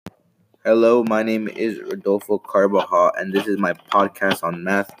Hello, my name is Rodolfo Carbajal, and this is my podcast on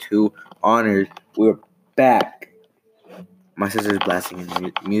Math 2 Honors. We're back. My sister's blasting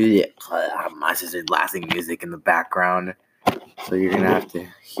music. My sister's blasting music in the background, so you're gonna have to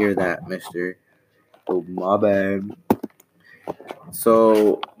hear that, Mister. Oh, my bad.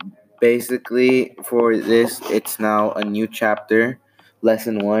 So basically, for this, it's now a new chapter,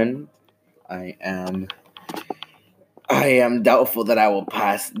 lesson 1. I am doubtful that I will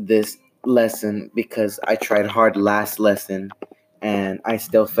pass this lesson because I tried hard last lesson and I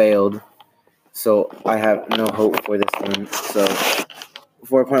still failed. So I have no hope for this one. So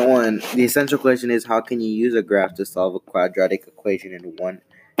 4.1, the essential question is, how can you use a graph to solve a quadratic equation in one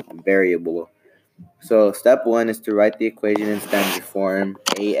variable? So step 1 is to write the equation in standard form,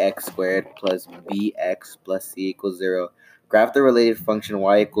 ax squared plus bx plus c equals 0. Graph the related function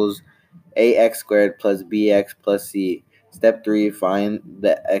y equals ax squared plus bx plus c. Step 3, find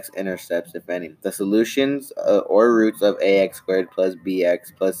the x-intercepts, if any. The solutions or roots of ax squared plus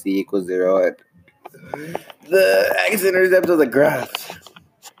bx plus c equals 0. The x-intercepts of the graphs.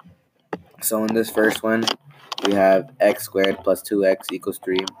 So in this first one, we have x squared plus 2x equals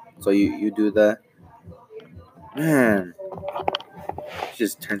 3. So you do the... Man, it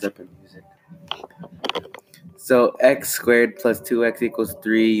just turns up in music. So x squared plus 2x equals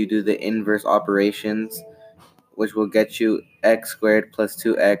 3. You do the inverse operations, which will get you x squared plus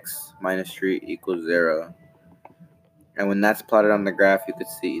 2x minus 3 equals 0. And when that's plotted on the graph, you could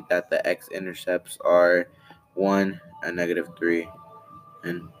see that the x-intercepts are 1 and negative 3.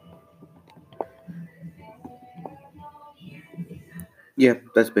 And yeah,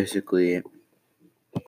 that's basically it.